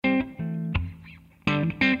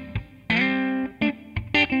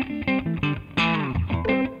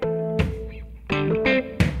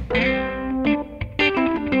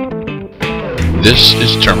This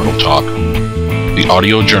is Terminal Talk, the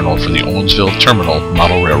audio journal for the Owensville Terminal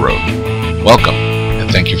Model Railroad. Welcome, and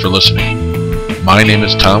thank you for listening. My name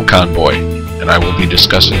is Tom Conboy, and I will be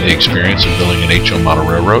discussing the experience of building an HO model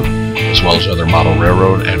railroad, as well as other model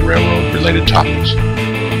railroad and railroad-related topics.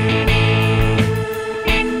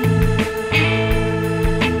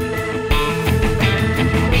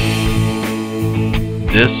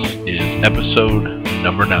 This is episode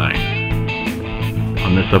number 9.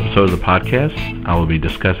 On this episode of the podcast, I will be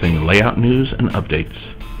discussing layout news and updates.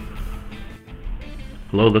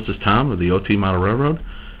 Hello, this is Tom of the OT Model Railroad,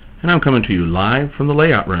 and I'm coming to you live from the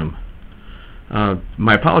layout room.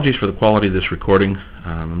 My apologies for the quality of this recording.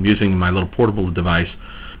 I'm using my little portable device.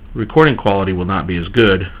 Recording quality will not be as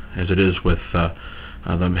good as it is with the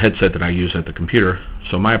headset that I use at the computer,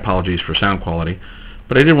 so my apologies for sound quality.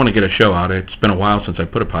 But I did want to get a show out. It's been a while since I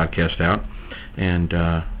put a podcast out, and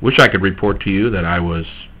wish I could report to you that I was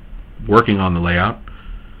working on the layout.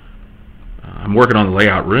 I'm working on the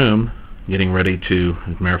layout room, getting ready to,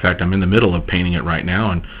 as a matter of fact, I'm in the middle of painting it right now,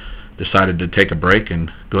 and decided to take a break and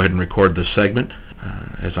go ahead and record this segment.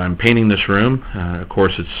 As I'm painting this room, of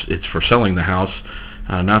course it's for selling the house,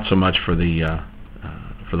 not so much for the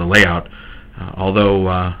layout. Although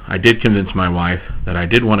I did convince my wife that I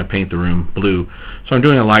did want to paint the room blue, so I'm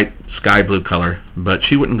doing a light sky blue color, but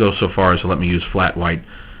she wouldn't go so far as to let me use flat white.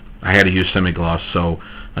 I had to use semi-gloss, so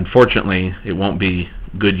unfortunately it won't be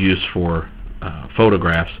good use for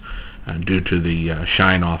photographs due to the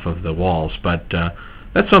shine off of the walls, but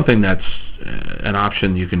that's something that's an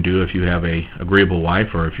option you can do if you have a agreeable wife,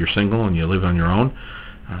 or if you're single and you live on your own.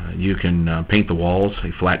 You can paint the walls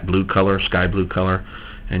a flat blue color, sky blue color,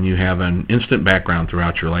 and you have an instant background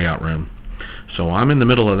throughout your layout room. So I'm in the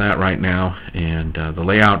middle of that right now, and the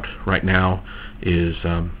layout right now is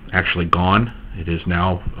actually gone. It is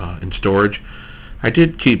now in storage. I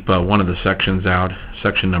did keep one of the sections out,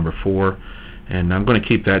 section number 4, and I'm going to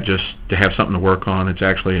keep that just to have something to work on. It's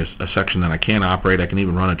actually a section that I can operate. I can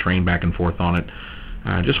even run a train back and forth on it.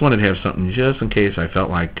 I just wanted to have something just in case I felt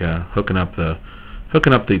like hooking up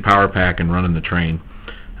the power pack and running the train.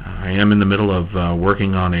 I am in the middle of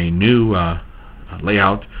working on a new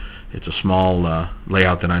layout. It's a small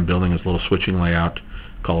layout that I'm building. It's a little switching layout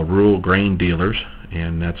called Rural Grain Dealers,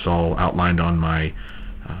 and that's all outlined on my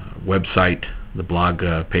website, the blog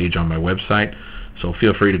page on my website. So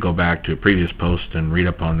feel free to go back to a previous post and read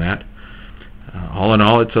up on that. All in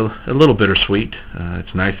all, it's a little bittersweet.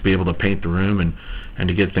 It's nice to be able to paint the room and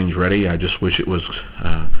to get things ready. I just wish it was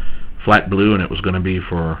flat blue, and it was going to be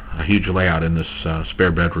for a huge layout in this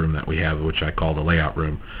spare bedroom that we have, which I call the layout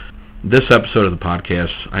room. This episode of the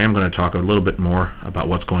podcast, I am going to talk a little bit more about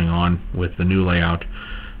what's going on with the new layout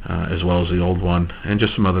as well as the old one, and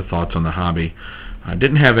just some other thoughts on the hobby. I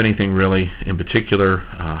didn't have anything really in particular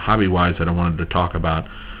hobby-wise that I wanted to talk about,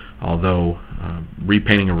 although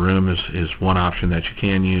repainting a room is one option that you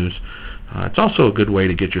can use. It's also a good way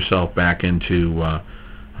to get yourself back into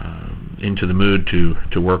the mood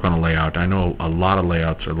to work on a layout. I know a lot of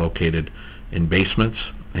layouts are located in basements,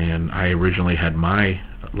 and I originally had my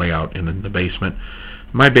layout in the basement.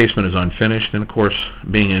 My basement is unfinished, and of course,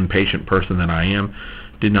 being an impatient person that I am,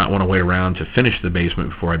 did not want to wait around to finish the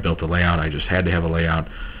basement before I built the layout. I just had to have a layout.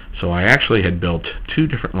 So I actually had built 2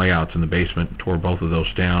 different layouts in the basement, tore both of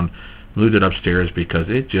those down, moved it upstairs because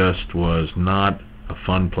it just was not a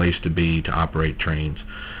fun place to be to operate trains.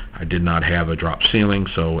 I did not have a drop ceiling,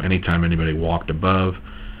 so anytime anybody walked above,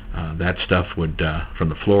 that stuff would from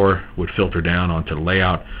the floor would filter down onto the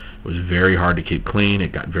layout. It was very hard to keep clean.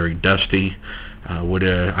 It got very dusty. I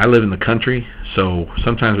live in the country, so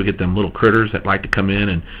sometimes we get them little critters that like to come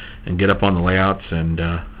in and get up on the layouts, and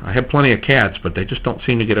I have plenty of cats, but they just don't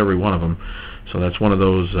seem to get every one of them. So that's one of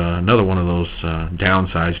those another one of those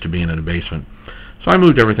downsides to being in a basement. So I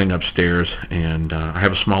moved everything upstairs, and I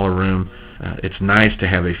have a smaller room. It's nice to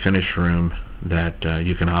have a finished room that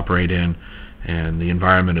you can operate in, and the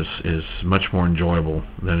environment is much more enjoyable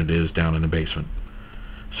than it is down in the basement.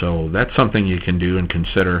 So that's something you can do and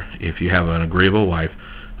consider if you have an agreeable wife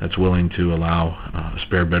that's willing to allow a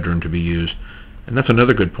spare bedroom to be used. And that's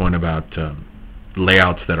another good point about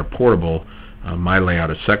layouts that are portable. My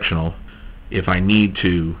layout is sectional. If I need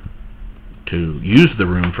to use the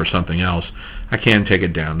room for something else, I can take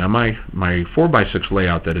it down. Now my 4x6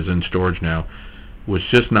 layout that is in storage now was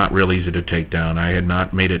just not real easy to take down. I had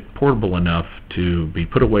not made it portable enough to be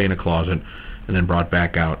put away in a closet and then brought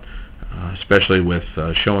back out, especially with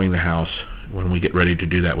showing the house when we get ready to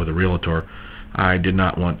do that with a realtor. I did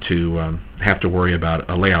not want to have to worry about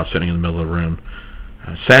a layout sitting in the middle of the room.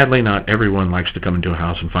 Sadly, not everyone likes to come into a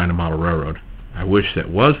house and find a model railroad. I wish that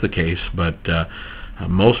was the case, but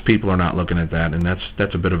Most people are not looking at that, and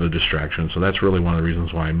that's a bit of a distraction. So that's really one of the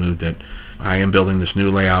reasons why I moved it. I am building this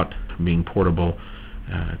new layout, being portable,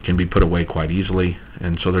 can be put away quite easily,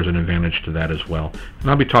 and so there's an advantage to that as well. And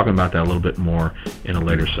I'll be talking about that a little bit more in a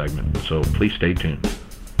later segment, so please stay tuned.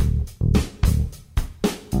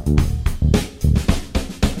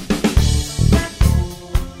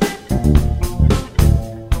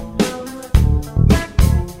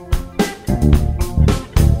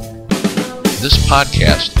 This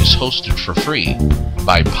podcast is hosted for free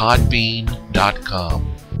by Podbean.com.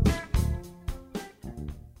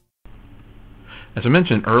 As I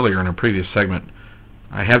mentioned earlier in a previous segment,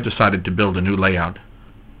 I have decided to build a new layout.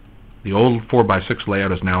 The old 4x6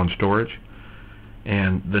 layout is now in storage,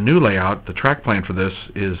 and the new layout, the track plan for this,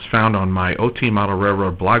 is found on my OT Model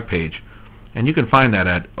Railroad blog page, and you can find that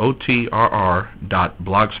at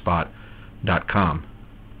otrr.blogspot.com.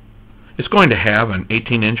 It's going to have an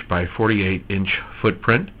 18-inch by 48-inch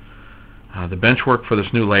footprint. The benchwork for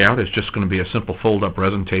this new layout is just going to be a simple fold-up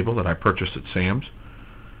resin table that I purchased at Sam's.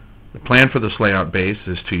 The plan for this layout base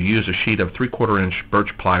is to use a sheet of 3/4-inch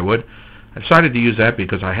birch plywood. I decided to use that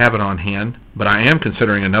because I have it on hand, but I am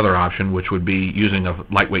considering another option, which would be using a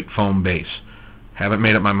lightweight foam base. Haven't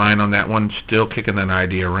made up my mind on that one, still kicking that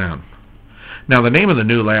idea around. Now, the name of the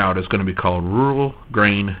new layout is going to be called Rural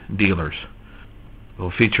Grain Dealers. It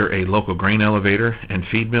will feature a local grain elevator and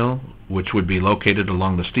feed mill, which would be located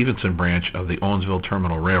along the Stevenson branch of the Owensville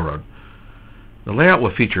Terminal Railroad. The layout will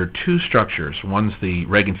feature two structures. One's the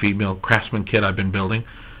Reagan Feed Mill Craftsman kit I've been building,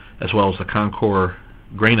 as well as the Concord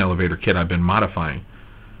grain elevator kit I've been modifying.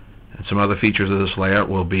 And some other features of this layout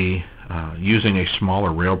will be using a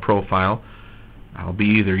smaller rail profile. I'll be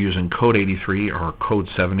either using Code 83 or Code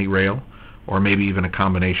 70 rail, or maybe even a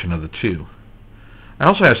combination of the two. I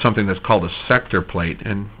also have something that's called a sector plate,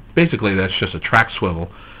 and basically that's just a track swivel,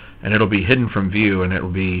 and it'll be hidden from view, and it will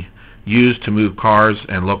be used to move cars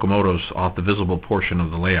and locomotives off the visible portion of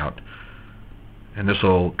the layout. And this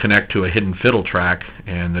will connect to a hidden fiddle track,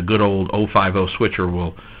 and the good old 050 switcher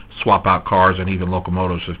will swap out cars and even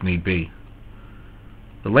locomotives if need be.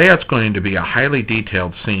 The layout's going to be a highly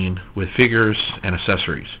detailed scene with figures and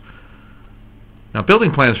accessories. Now,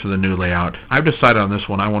 building plans for the new layout, I've decided on this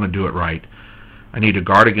one I want to do it right. I need to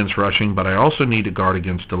guard against rushing, but I also need to guard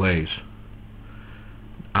against delays.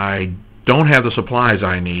 I don't have the supplies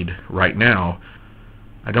I need right now.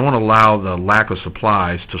 I don't want to allow the lack of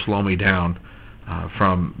supplies to slow me down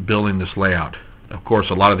from building this layout. Of course,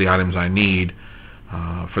 a lot of the items I need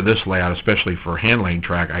for this layout, especially for hand laying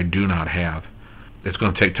track, I do not have. It's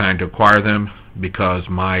going to take time to acquire them because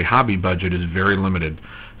my hobby budget is very limited,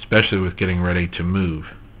 especially with getting ready to move.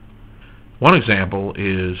 One example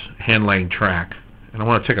is hand laying track, and I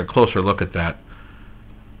want to take a closer look at that.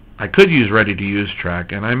 I could use ready-to-use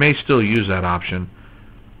track, and I may still use that option,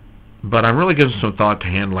 but I'm really giving some thought to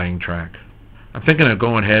hand laying track. I'm thinking of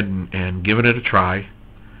going ahead and giving it a try.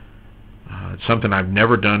 It's something I've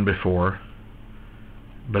never done before,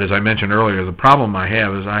 but as I mentioned earlier, the problem I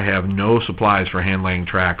have is I have no supplies for hand laying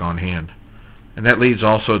track on hand. And that leads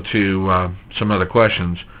also to some other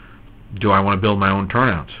questions. Do I want to build my own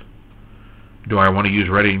turnouts? Do I want to use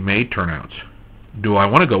ready-made turnouts? Do I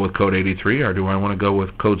want to go with Code 83 or do I want to go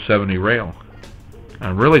with Code 70 rail?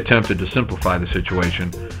 I'm really tempted to simplify the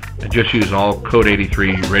situation and just use all Code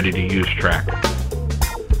 83 ready-to-use track.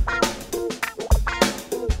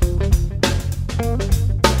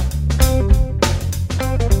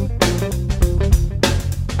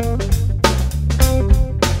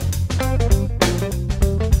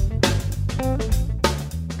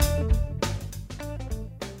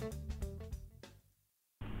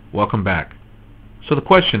 Welcome back. So the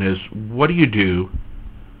question is, what do you do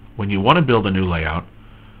when you want to build a new layout,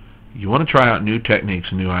 you want to try out new techniques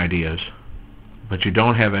and new ideas, but you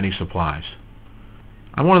don't have any supplies?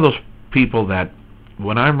 I'm one of those people that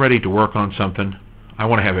when I'm ready to work on something, I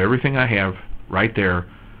want to have everything I have right there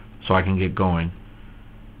so I can get going.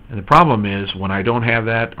 And the problem is when I don't have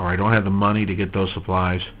that or I don't have the money to get those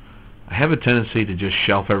supplies, I have a tendency to just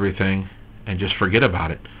shelf everything and just forget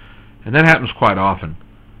about it. And that happens quite often.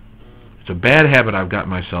 It's a bad habit I've got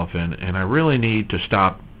myself in, and I really need to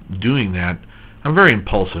stop doing that. I'm very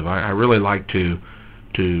impulsive. I really like to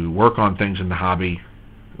work on things in the hobby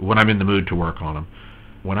when I'm in the mood to work on them.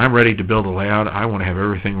 When I'm ready to build a layout, I want to have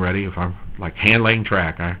everything ready. If I'm like hand laying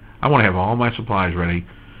track, I want to have all my supplies ready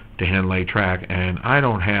to hand lay track, and I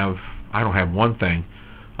don't have one thing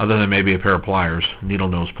other than maybe a pair of pliers, needle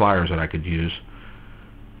nose pliers that I could use.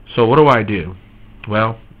 So what do?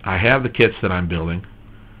 Well, I have the kits that I'm building,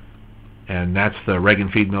 and that's the Reagan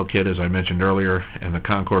Feed Mill kit, as I mentioned earlier, and the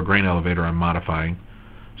Concord grain elevator I'm modifying.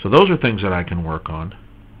 So those are things that I can work on.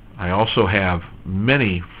 I also have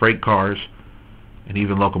many freight cars and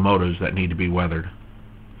even locomotives that need to be weathered.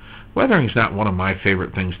 Weathering is not one of my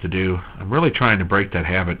favorite things to do. I'm really trying to break that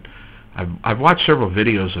habit. I've watched several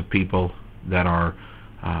videos of people that are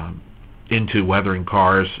into weathering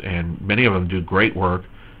cars, and many of them do great work.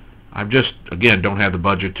 I just, again, don't have the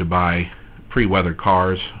budget to buy pre-weathered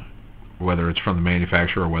cars, whether it's from the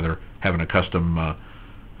manufacturer or whether having a custom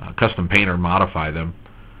painter modify them.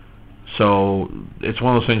 So it's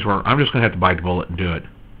one of those things where I'm just going to have to bite the bullet and do it.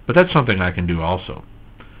 But that's something I can do also.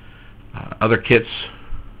 Other kits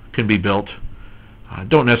can be built.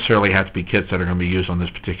 Don't necessarily have to be kits that are going to be used on this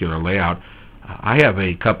particular layout. I have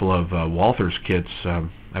a couple of Walthers kits.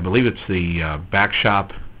 I believe it's the back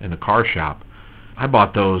shop and the car shop. I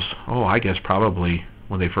bought those, I guess probably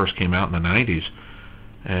when they first came out in the 90s.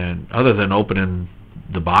 And other than opening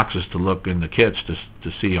the boxes to look in the kits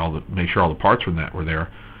to see make sure all the parts from that were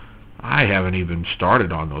there, I haven't even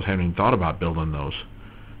started on those. Haven't even thought about building those.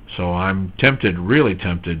 So I'm tempted, really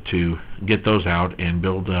tempted, to get those out and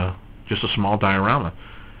build just a small diorama.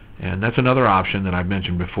 And that's another option that I've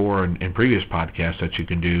mentioned before in previous podcasts that you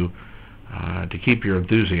can do to keep your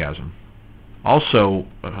enthusiasm. Also,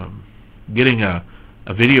 getting a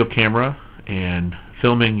video camera and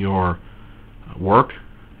filming your work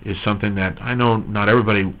is something that I know not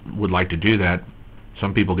everybody would like to do that.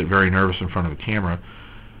 Some people get very nervous in front of a camera.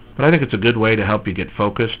 But I think it's a good way to help you get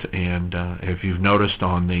focused, and if you've noticed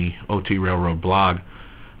on the OT Railroad blog,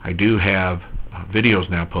 I do have videos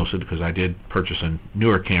now posted because I did purchase a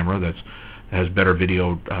newer camera that has better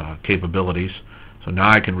video capabilities. So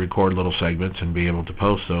now I can record little segments and be able to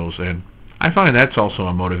post those. And I find that's also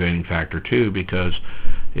a motivating factor too, because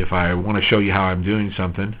if I want to show you how I'm doing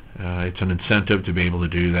something, it's an incentive to be able to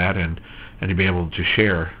do that and to be able to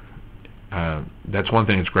share. That's one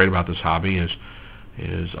thing that's great about this hobby is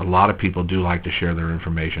a lot of people do like to share their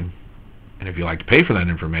information. And if you like to pay for that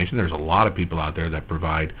information, there's a lot of people out there that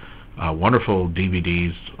provide wonderful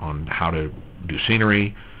DVDs on how to do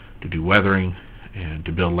scenery, to do weathering, and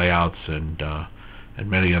to build layouts and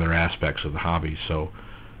many other aspects of the hobby. So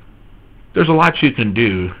there's a lot you can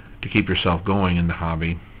do to keep yourself going in the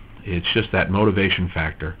hobby. It's just that motivation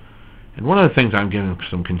factor. And one of the things I'm giving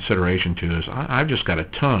some consideration to is I've just got a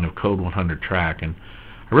ton of Code 100 track, and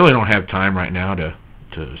I really don't have time right now to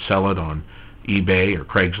sell it on eBay or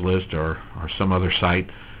Craigslist or some other site.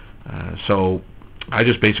 So I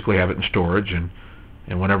just basically have it in storage, and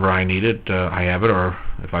whenever I need it, I have it, or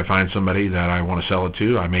if I find somebody that I want to sell it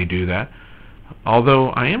to, I may do that.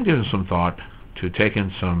 Although I am giving some thought to taking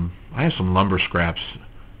I have some lumber scraps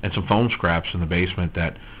and some foam scraps in the basement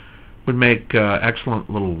that would make excellent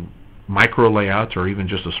little micro layouts or even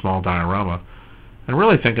just a small diorama. And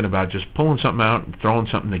really thinking about just pulling something out and throwing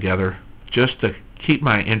something together just to keep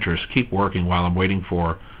my interest, keep working while I'm waiting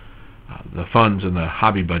for the funds and the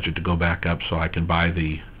hobby budget to go back up so I can buy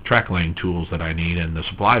the track laying tools that I need and the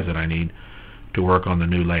supplies that I need to work on the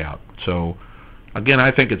new layout. So again,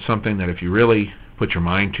 I think it's something that if you really put your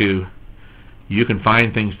mind to, you can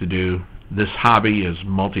find things to do. This hobby is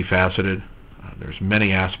multifaceted. There's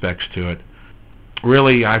many aspects to it.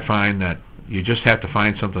 Really, I find that you just have to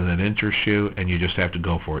find something that interests you, and you just have to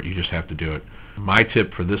go for it. You just have to do it. My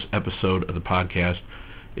tip for this episode of the podcast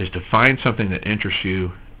is to find something that interests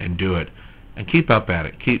you and do it. And keep up at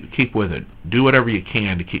it. Keep with it. Do whatever you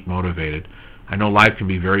can to keep motivated. I know life can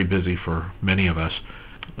be very busy for many of us.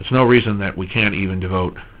 There's no reason that we can't even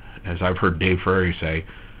devote, as I've heard Dave Ferry say,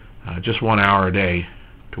 just 1 hour a day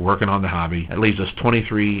to working on the hobby. That leaves us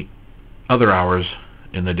 23 other hours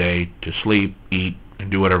in the day to sleep, eat,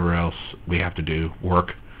 and do whatever else we have to do,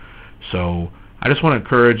 work. So I just want to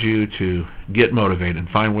encourage you to get motivated and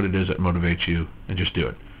find what it is that motivates you and just do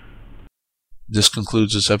it. This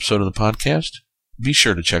concludes this episode of the podcast. Be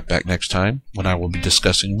sure to check back next time when I will be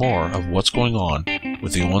discussing more of what's going on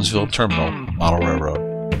with the Owensville Terminal Model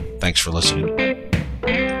Railroad. Thanks for listening.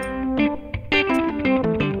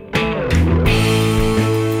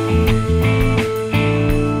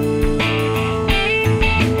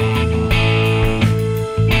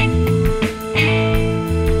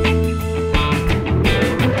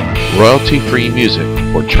 Royalty-free music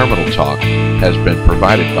for Terminal Talk has been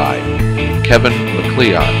provided by Kevin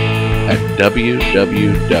McLeod at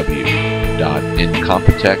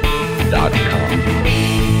www.incompetech.com.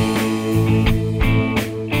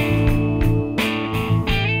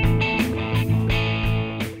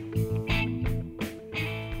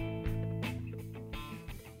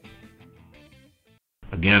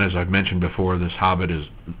 Again, as I've mentioned before, this hobbit.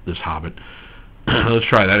 Let's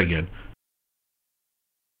try that again.